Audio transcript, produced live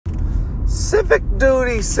Civic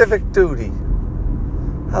duty.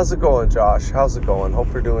 How's it going, Josh? How's it going?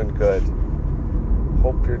 Hope you're doing good.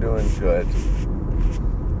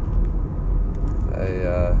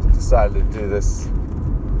 I decided to do this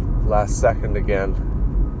last second again.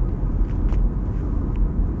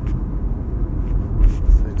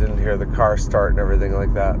 So I didn't hear the car start and everything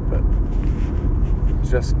like that, but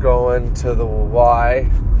just going to the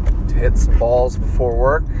Y to hit some balls before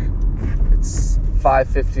work. It's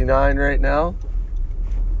 5:59 right now.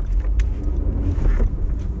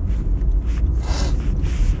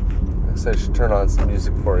 I guess I should turn on some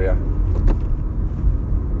music for you.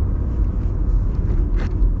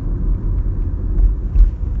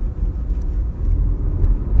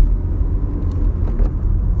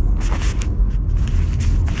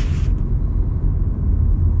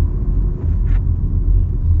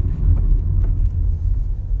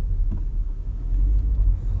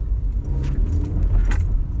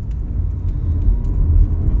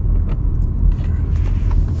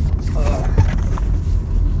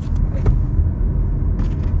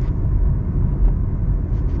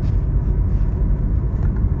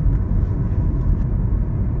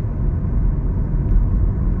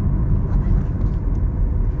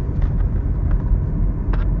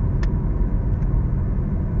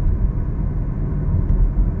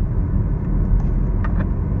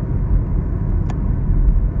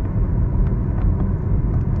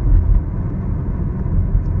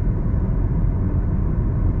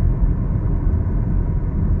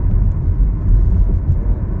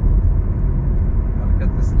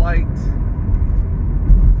 Light.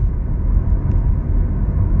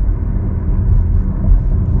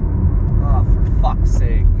 Oh, for fuck's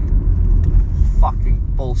sake. Fucking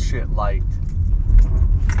bullshit light.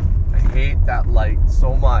 I hate that light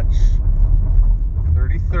so much.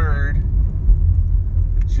 33rd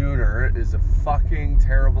Juner is a fucking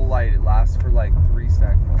terrible light. It lasts for like 3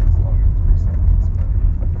 seconds. Well, it's longer than 3 seconds,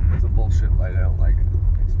 but it's a bullshit light. I don't like it.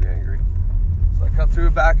 It makes me angry. So I cut through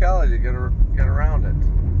a back alley to get around it.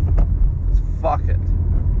 Fuck it.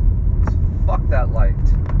 Fuck that light.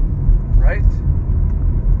 Right?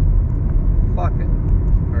 Fuck it.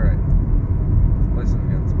 Alright. Let's play some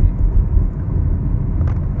against me.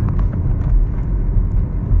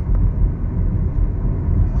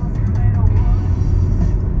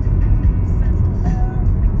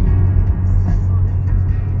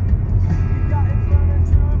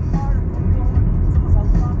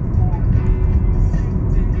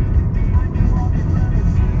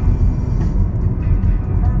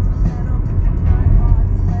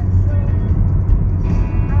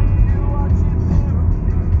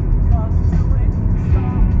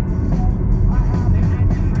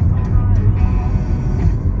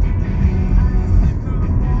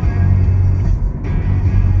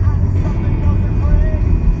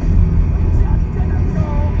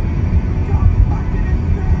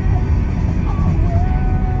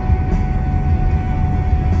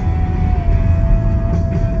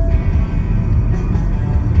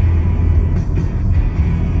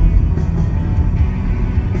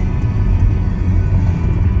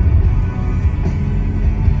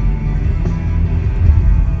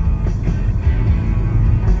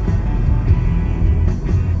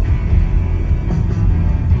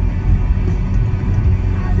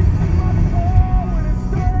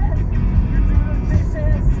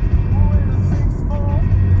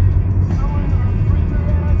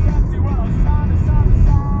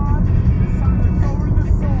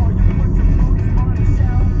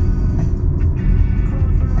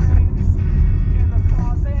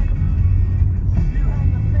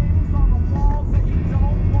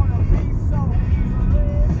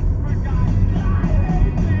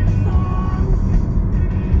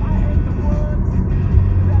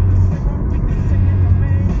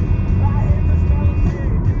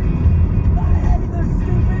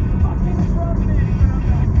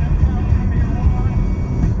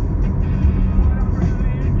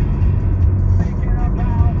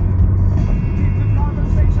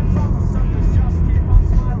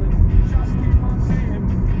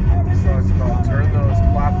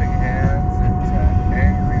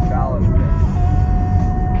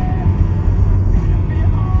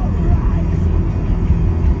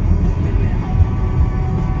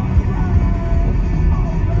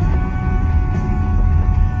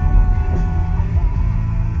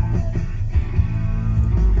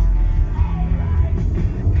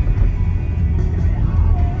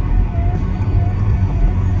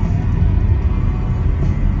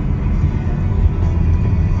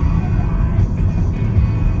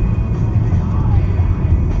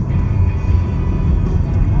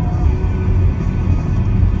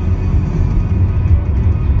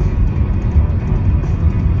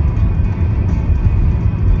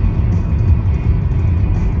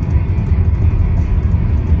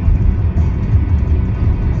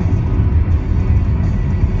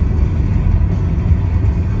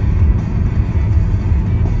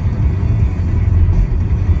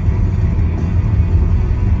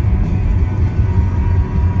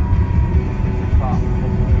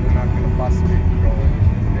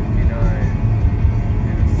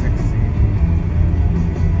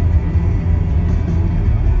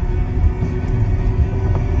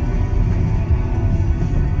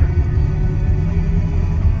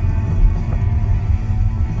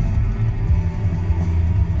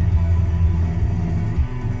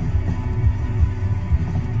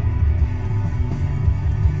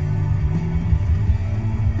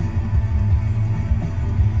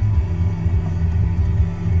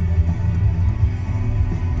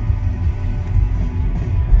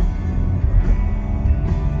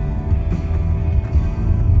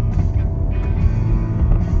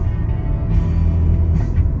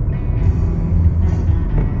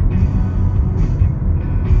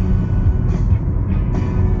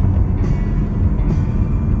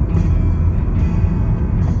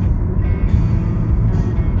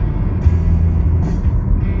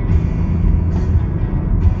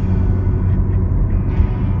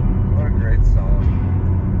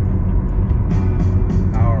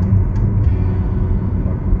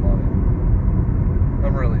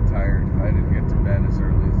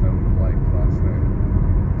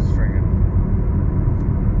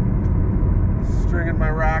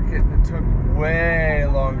 it took way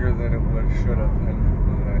longer than it should have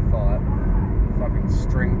than I thought. Fucking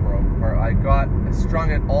string broke. I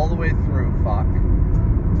strung it all the way through, fuck.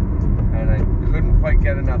 And I couldn't quite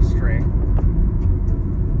get enough string.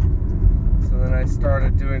 So then I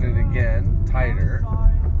started doing it again, tighter.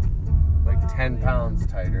 Like 10 pounds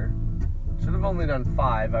tighter. Should have only done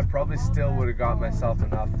 5. I probably still would have got myself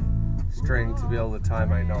enough string to be able to tie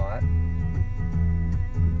my knot.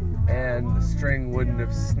 And the string wouldn't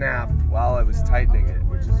have snapped while I was tightening it,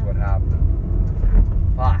 which is what happened.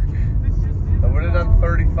 Fuck. I would have done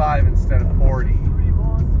 35 instead of 40.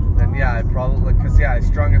 Then yeah, I probably, because yeah, I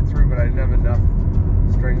strung it through, but I didn't have enough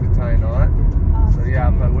string to tie a knot. So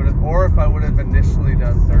yeah, if I would have initially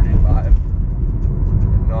done 35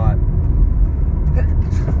 and not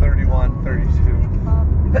 31, 32,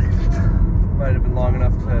 might have been long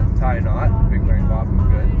enough to tie a knot. Big Brain Bop was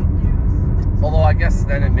good. Although I guess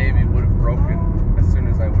then it maybe would have broken as soon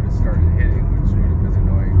as I would have started hitting, which would have been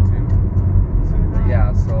annoying too. But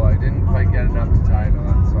yeah, so I didn't quite get enough to tie a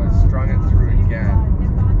knot, so I strung it through again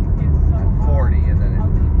at 40, and then it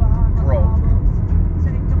broke.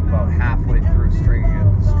 About halfway through stringing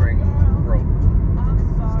it, the string broke.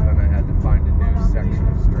 So then I had to find a new section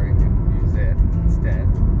of string and use it instead.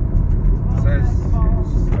 So it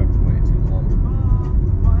just took way too long.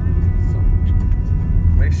 So,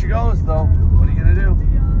 way she goes though. What are you gonna do?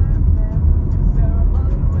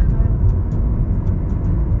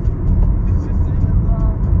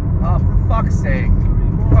 Oh, for fuck's sake.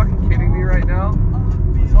 Are you fucking kidding me right now?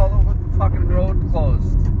 It's all over the fucking road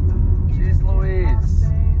closed. Jeez Louise.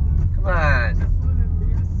 Come on.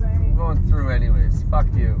 I'm going through anyways. Fuck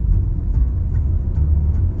you.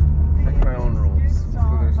 Make my own rules. So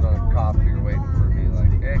there's not a cop here waiting for me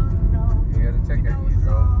like, hey, you got a ticket. You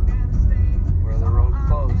drove where the road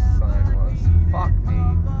closed sign was. Fuck me.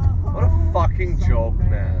 What a fucking joke,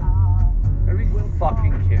 man. Are you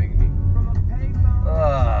fucking kidding me?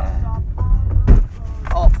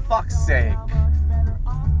 Oh, fuck's sake.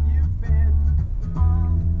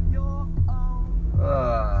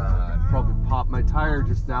 I probably popped my tire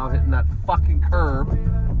just now hitting that fucking curb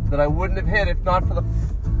that I wouldn't have hit if not for the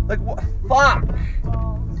like what? Fuck!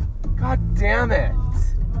 God damn it!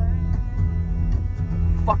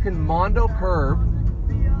 Fucking Mondo curb.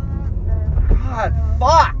 God,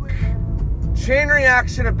 fuck! Chain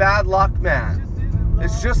reaction of bad luck, man.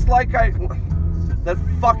 It's just like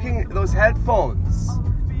those headphones.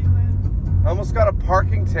 I almost got a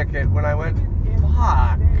parking ticket when I went,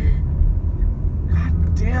 fuck.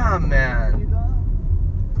 God damn, man.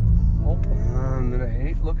 Oh, I'm gonna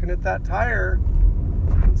hate looking at that tire.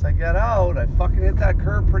 Once I get out, I fucking hit that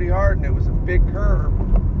curb pretty hard, and it was a big curb.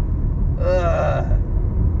 Ugh.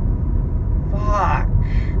 Fuck.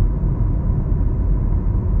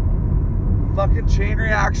 Fucking chain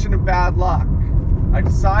reaction of bad luck. I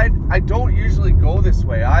don't usually go this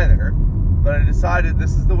way either, but I decided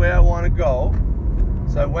this is the way I want to go.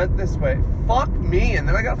 So I went this way. Fuck me, and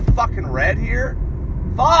then I got fucking red here.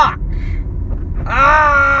 Fuck!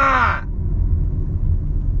 Ah!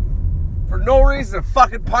 For no reason, a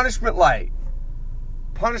fucking punishment light.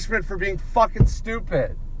 Punishment for being fucking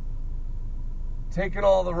stupid. Taking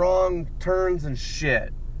all the wrong turns and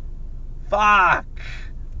shit. Fuck!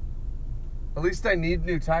 At least I need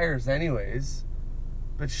new tires anyways.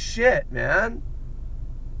 But shit, man.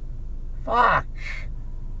 Fuck.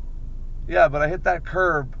 Yeah, but I hit that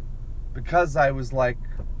curb because I was like,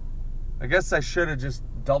 I guess I should have just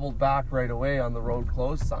doubled back right away on the road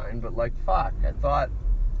closed sign, but like, fuck. I thought,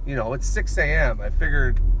 you know, it's 6 a.m. I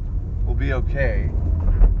figured we'll be okay.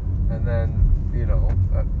 And then, you know,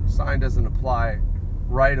 that sign doesn't apply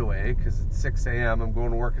right away because it's 6 a.m. I'm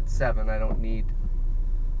going to work at 7. I don't need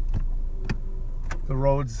the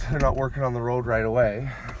roads. They're not working on the road right away.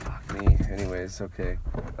 Fuck me. Anyways, okay.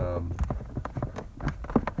 Gosh.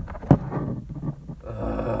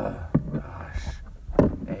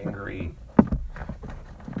 Angry.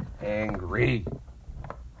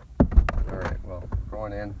 Alright, well,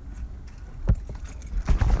 going in.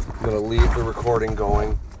 I'm gonna leave the recording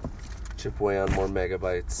going. Chip away on more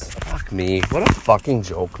megabytes. Fuck me. What a fucking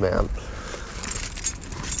joke, man.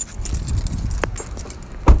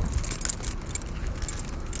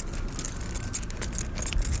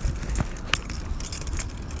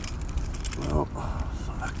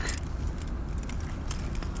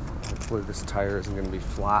 Hopefully this tire isn't going to be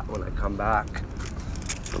flat when I come back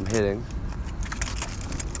from hitting.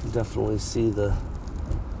 Definitely see the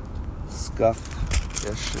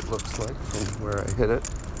scuff-ish it looks like from where I hit it.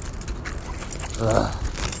 Ugh.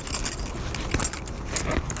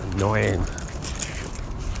 Annoying.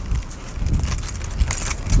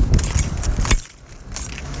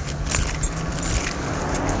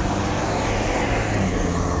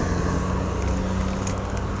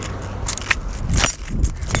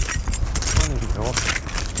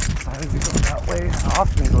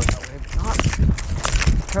 often goes that way, but not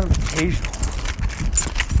kind of occasional.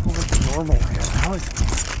 Not like the normal way. I always hit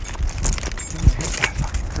that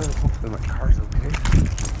fucking curve. Hopefully my car's okay.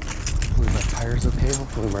 Hopefully my tire's okay.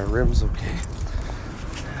 Hopefully my rim's okay.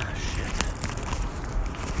 Ah, shit.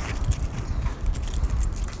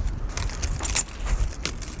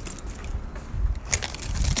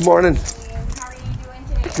 Good morning. How are you doing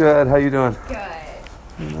today? Good. How you doing? Good.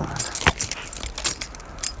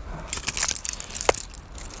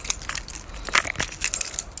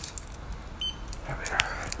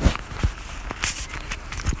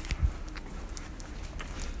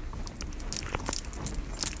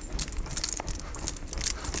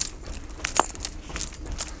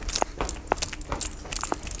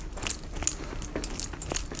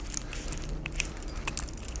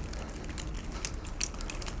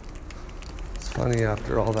 Funny,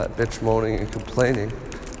 after all that bitch moaning and complaining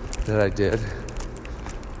that I did,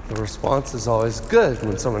 the response is always good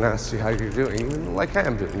when someone asks you how you're doing, even like I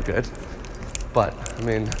am doing good. But, I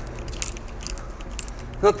mean,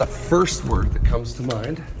 not the first word that comes to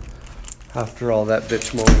mind after all that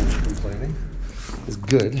bitch moaning and complaining is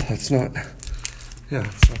good. That's not, it's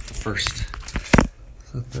not the first,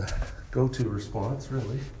 it's not the go-to response,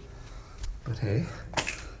 really. But hey,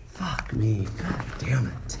 fuck me, god damn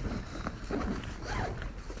it.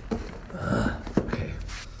 Okay,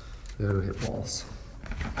 gotta go hit balls.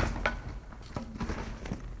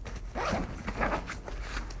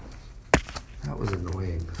 That was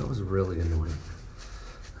annoying. That was really annoying.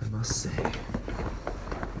 I must say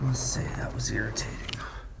that was irritating.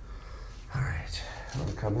 All right,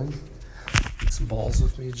 I'll come in. Get some balls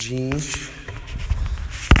with me, Gene.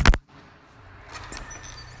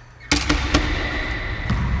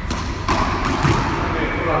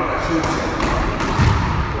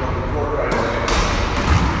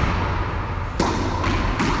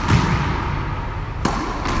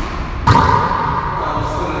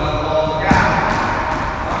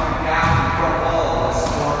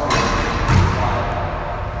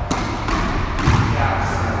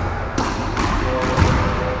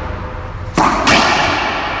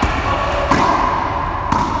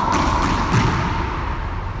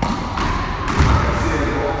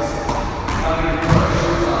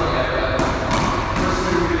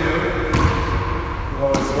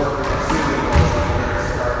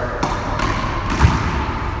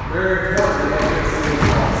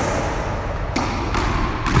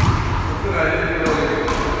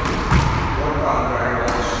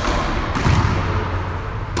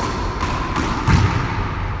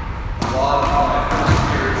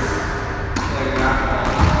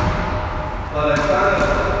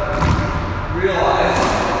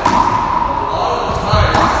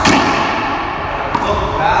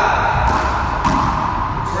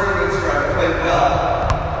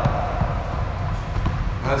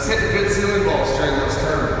 I was hitting good ceiling balls during those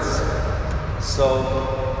tournaments. So,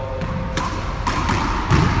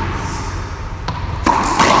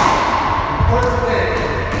 important thing,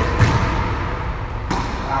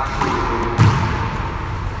 actually,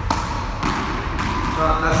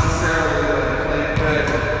 not necessarily that I played good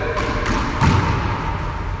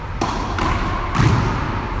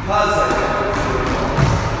because I hit good ceiling balls,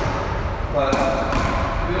 but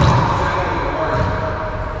we don't necessarily work.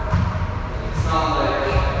 It's not like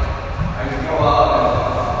I can go out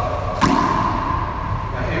and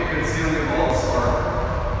I hit good ceiling balls, or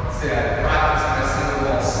let's say I practice my ceiling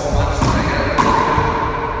balls so much that I get really good,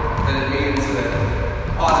 then it means that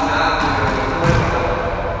automatically I'm going to play well.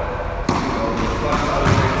 There's a bunch of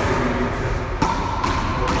other things that you need to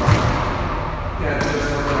work on. You can't just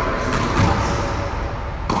work on your ceiling balls.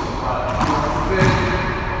 It's a big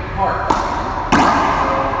part.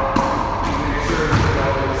 So make sure that you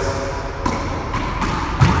always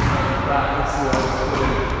practice the always put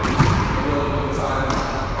in a little bit of time.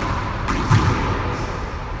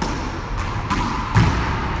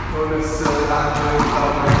 Don't necessarily have to do it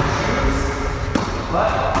without wearing shoes. But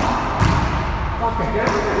fuck, I get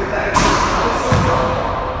rid of that. That was so fun.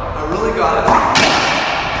 I really got it. I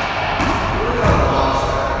really got to launch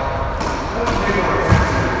that. I don't pay more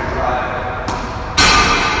attention to the drive.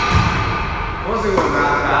 I wasn't going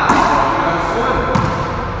that fast. I was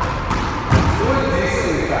going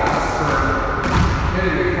decently fast for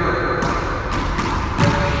hitting the curve.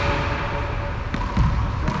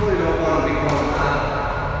 I really don't want to be going that.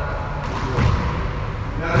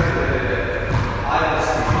 Never did it. I was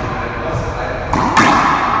speaking, and I wasn't. I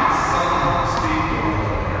had some speed going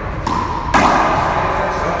on here.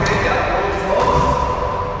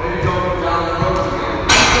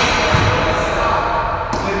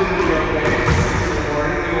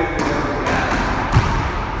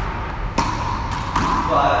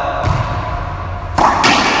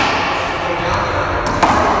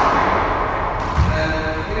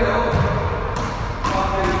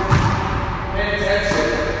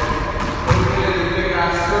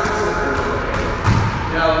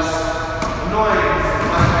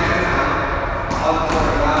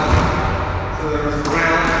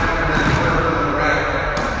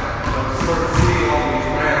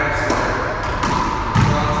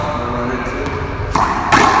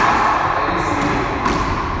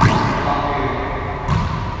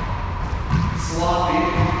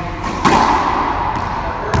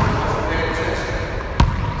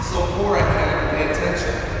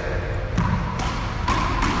 attention.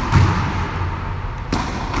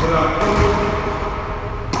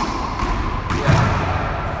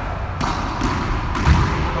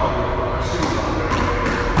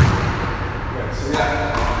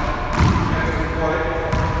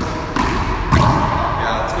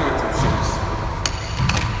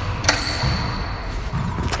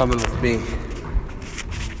 Coming with me.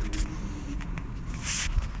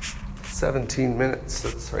 17 minutes,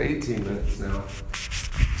 that's for 18 minutes now.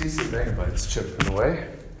 Decent megabytes chipping away.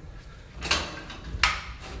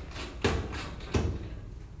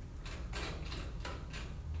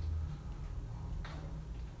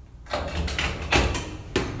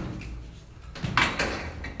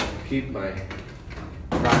 Keep my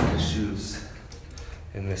practice shoes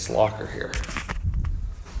in this locker here.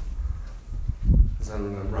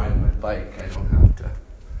 When I'm riding my bike, I don't have to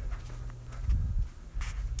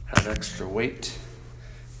have extra weight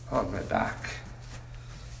on my back.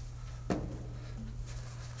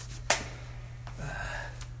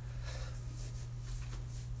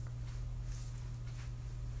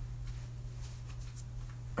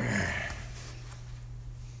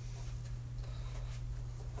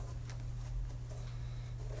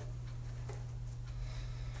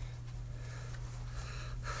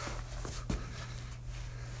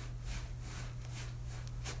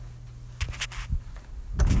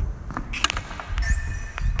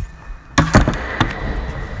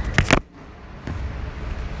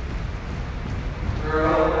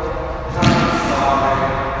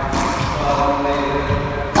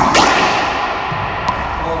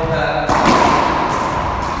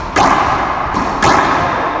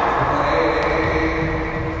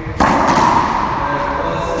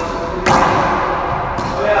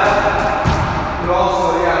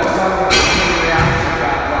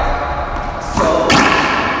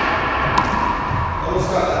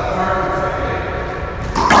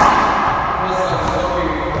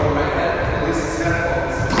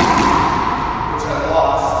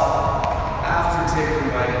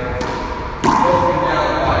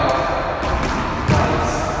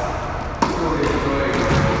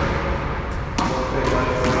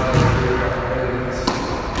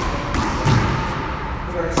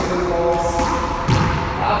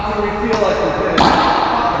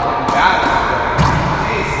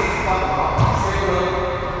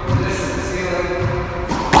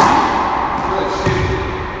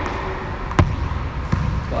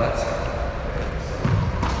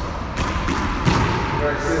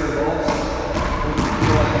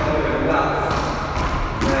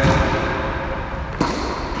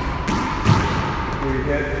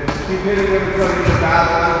 Keep hitting them until you get the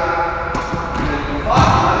bathroom. And then,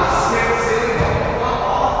 fuck, let us skip the ceiling ball. Fuck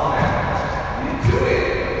off, man. What are you doing?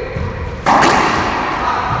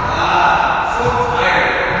 So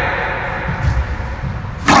tired.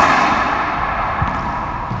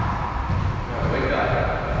 No, wake up.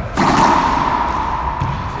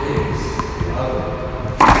 Jeez.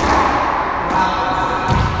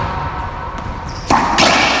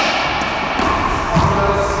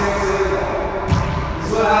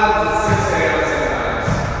 What happens at 6 a.m. sometimes?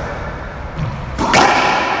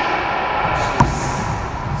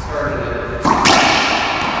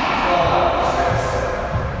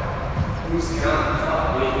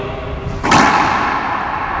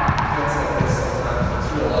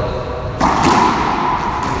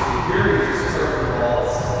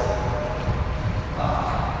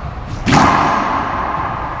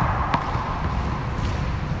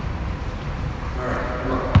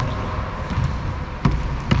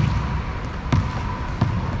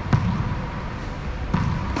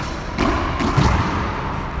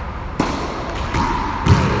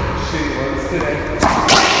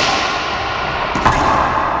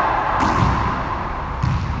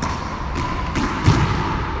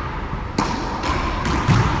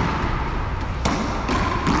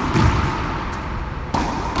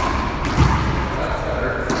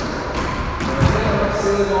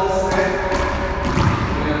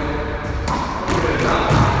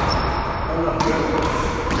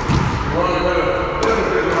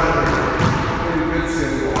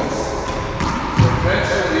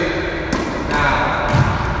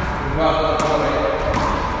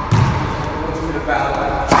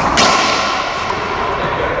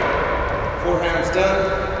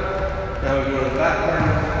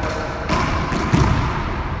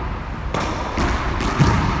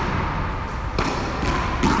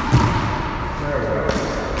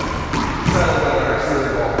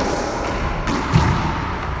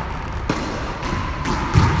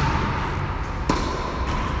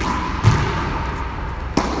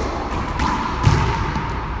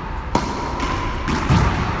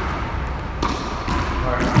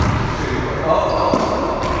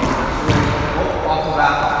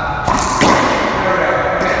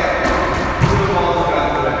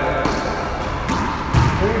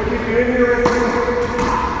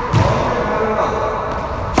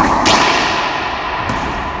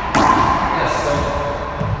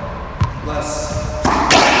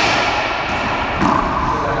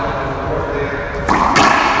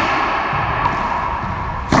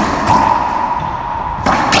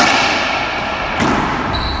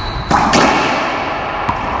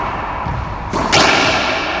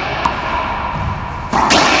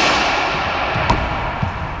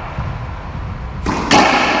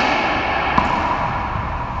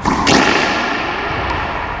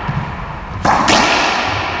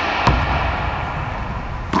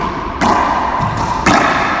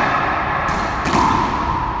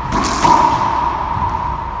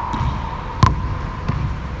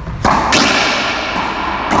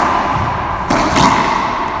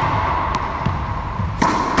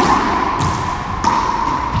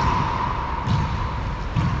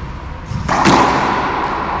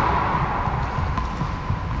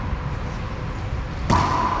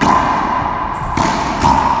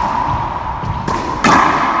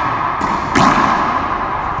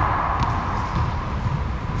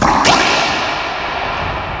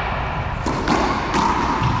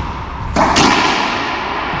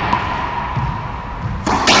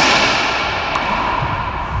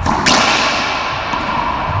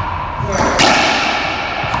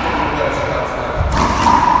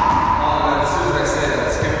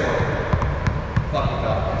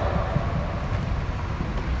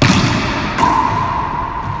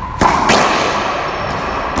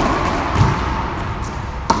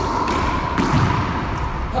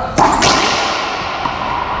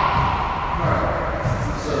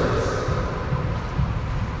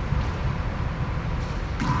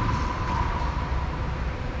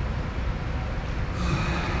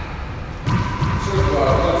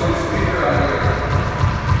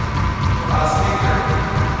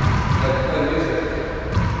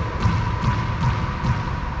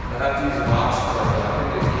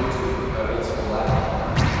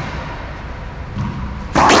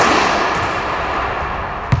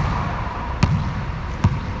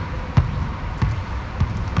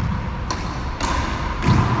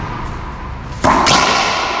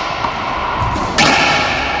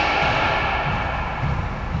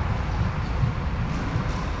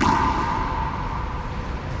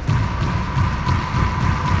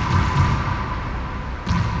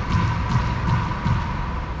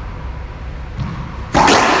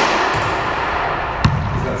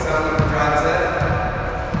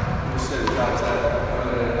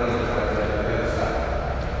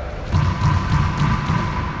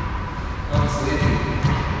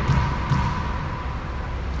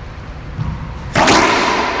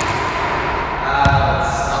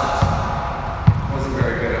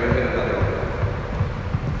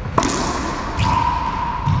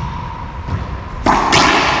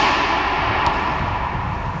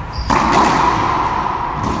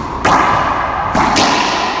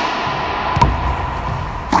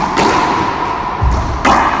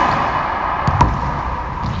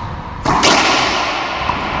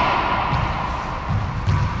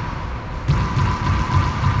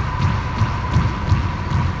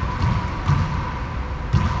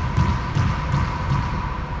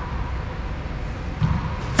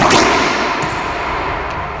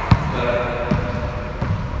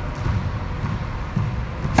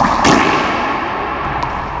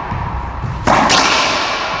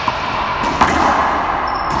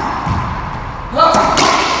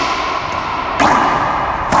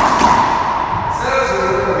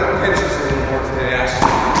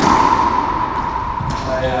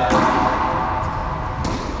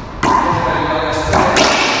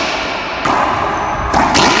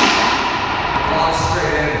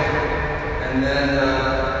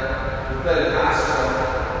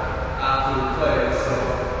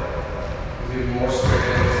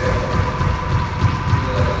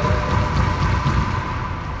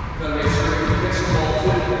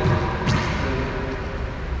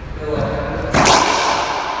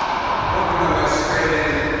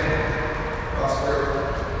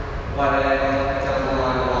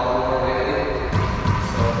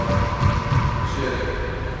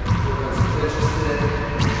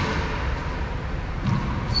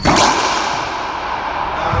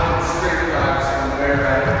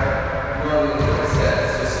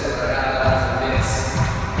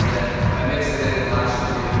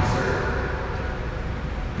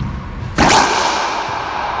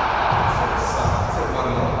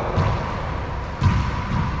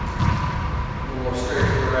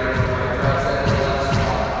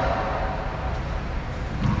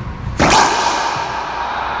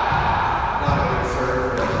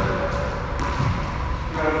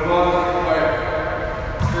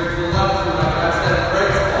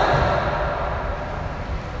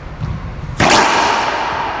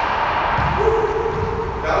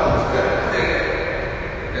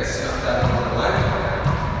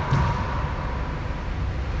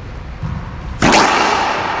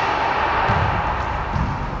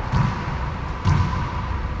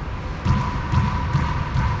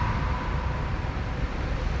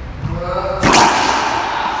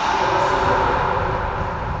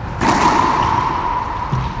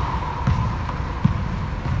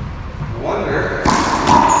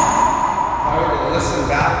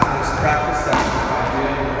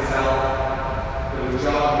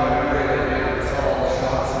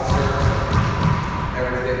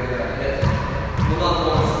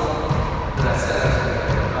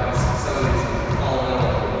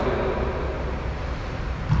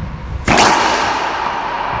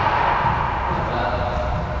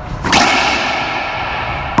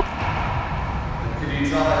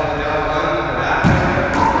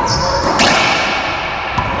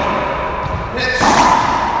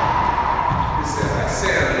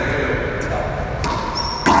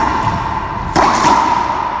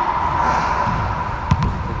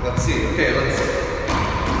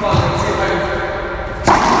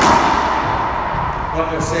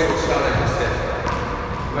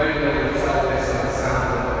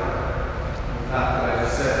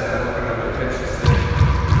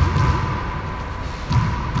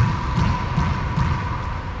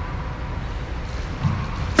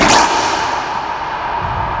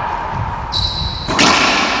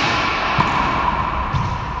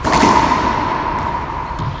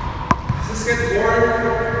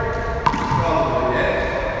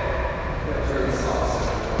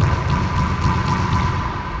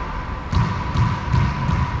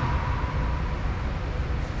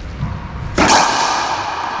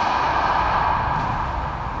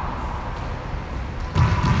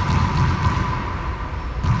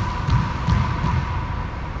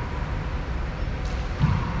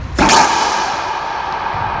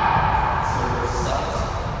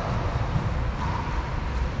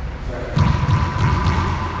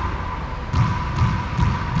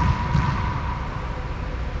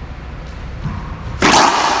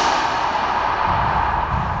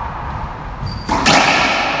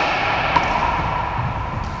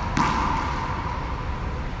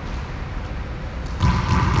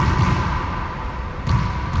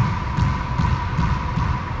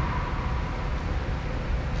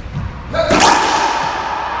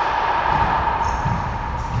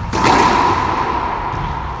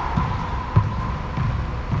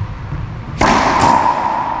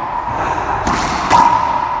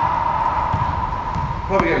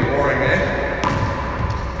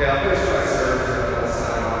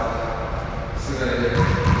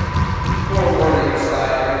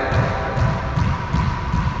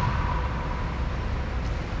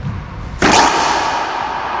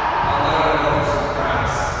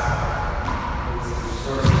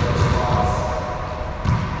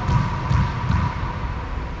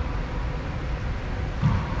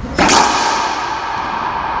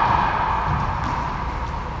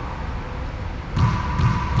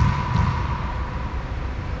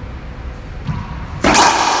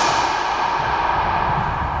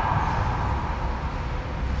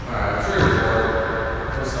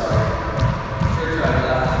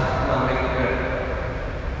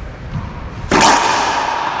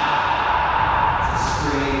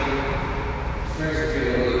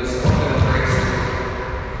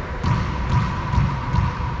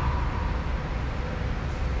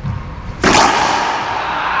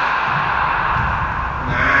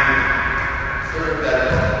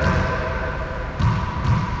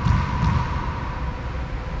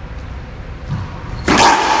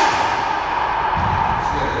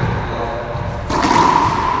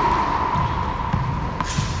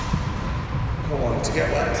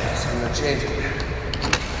 to change it.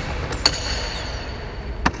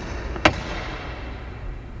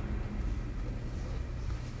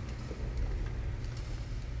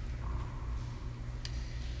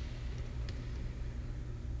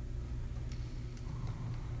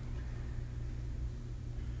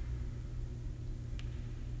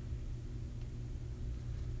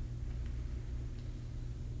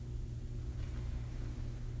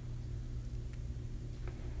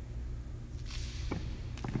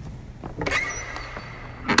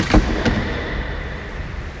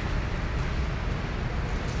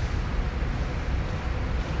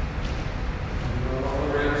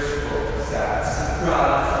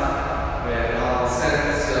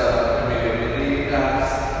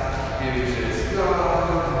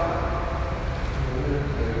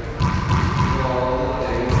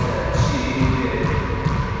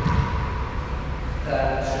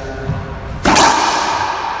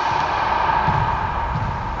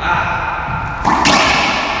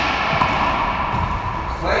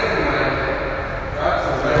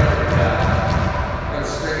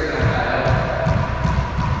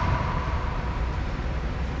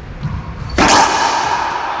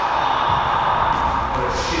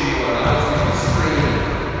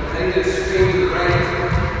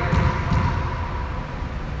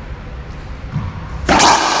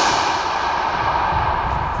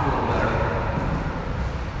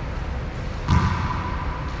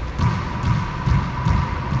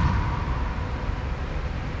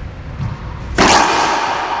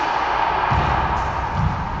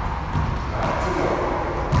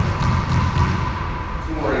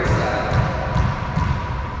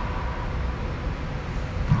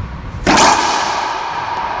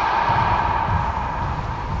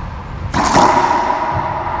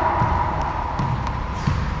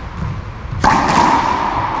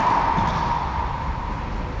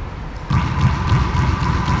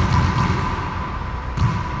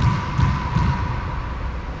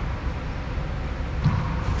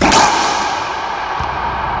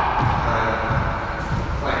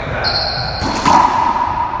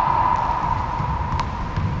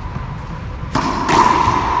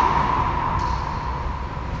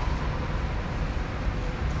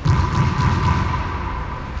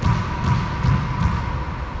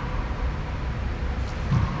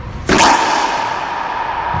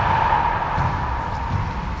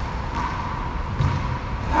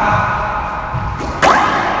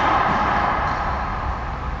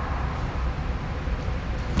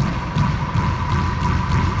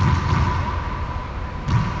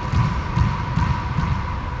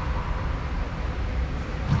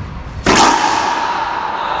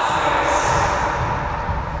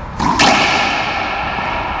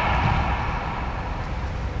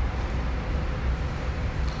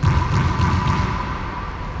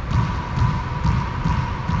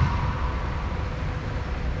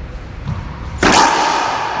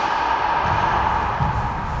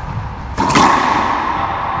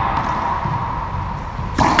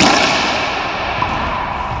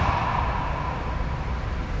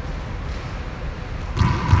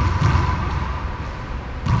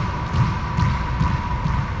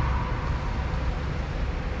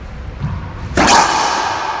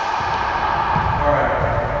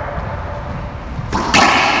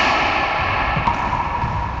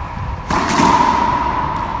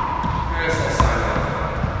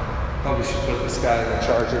 Guy in the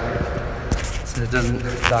charger so it doesn't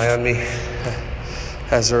die on me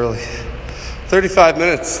as early. 35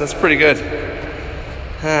 minutes, that's pretty good.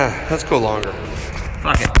 Let's go longer.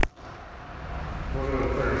 Fuck it. We'll go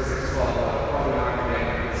to 36 while probably not going to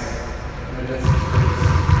make this.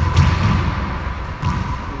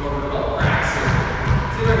 We'll go for a couple cracks here.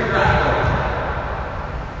 See if I can crack one.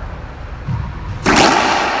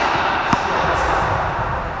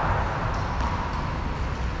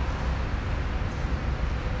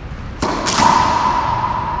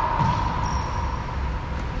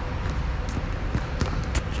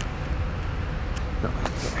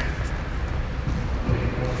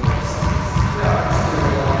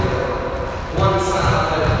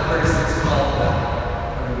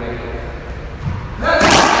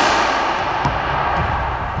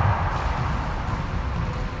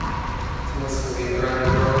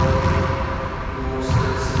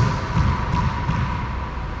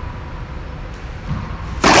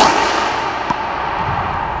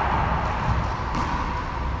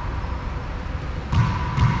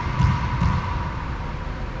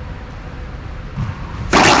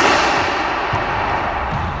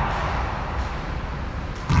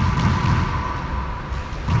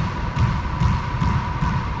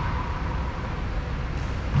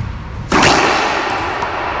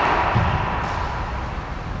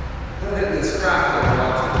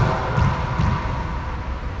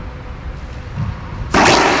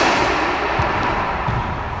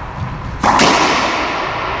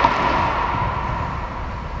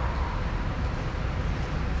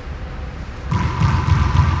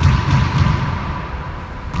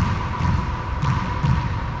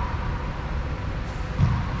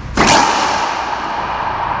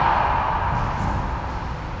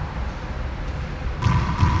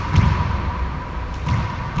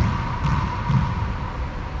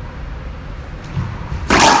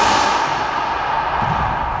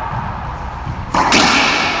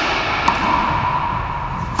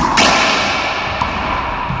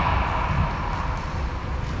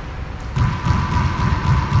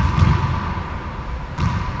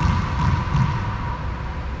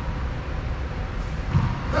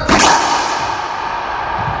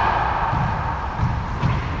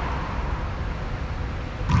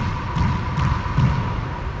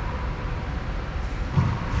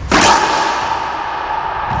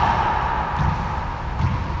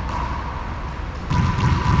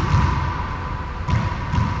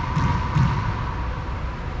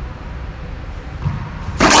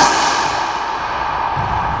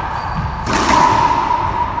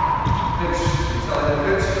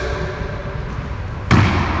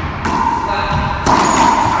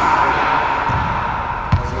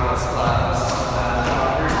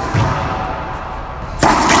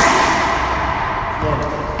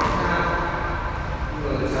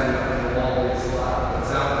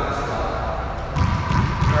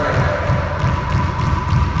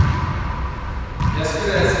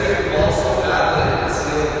 yesterday I skipped the ball so badly in the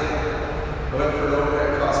ceiling. I went for an overhead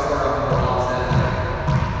cross court off the ball's head.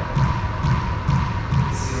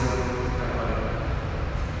 The ceiling was kind of funny.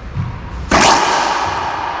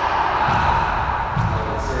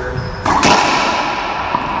 Oh, sir.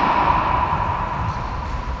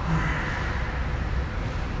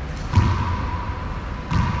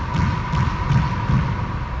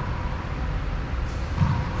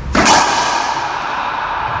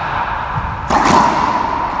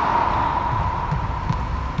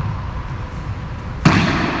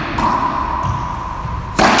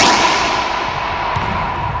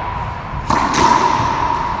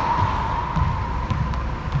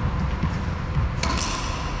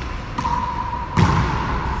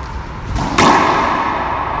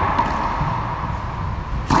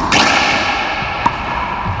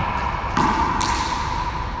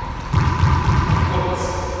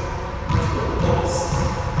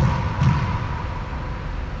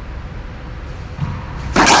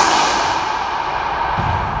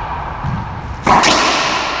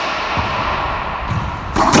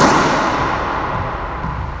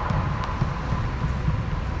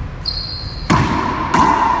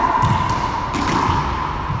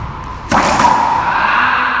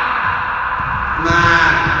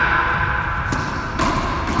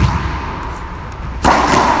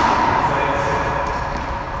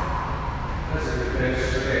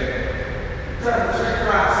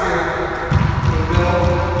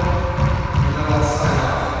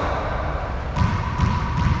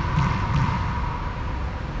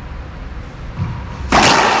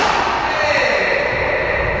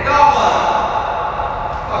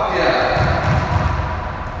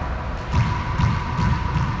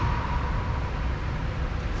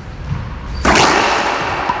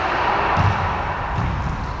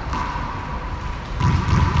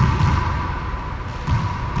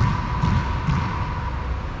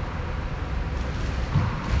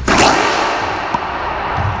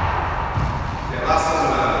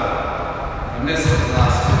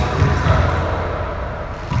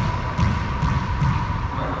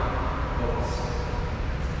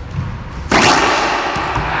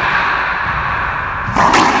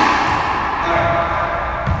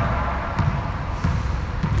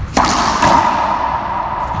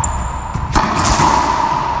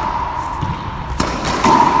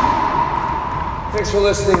 Thanks for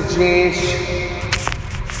listening, Jeesh.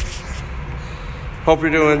 Hope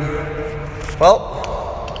you're doing well.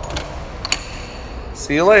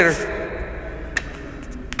 See you later.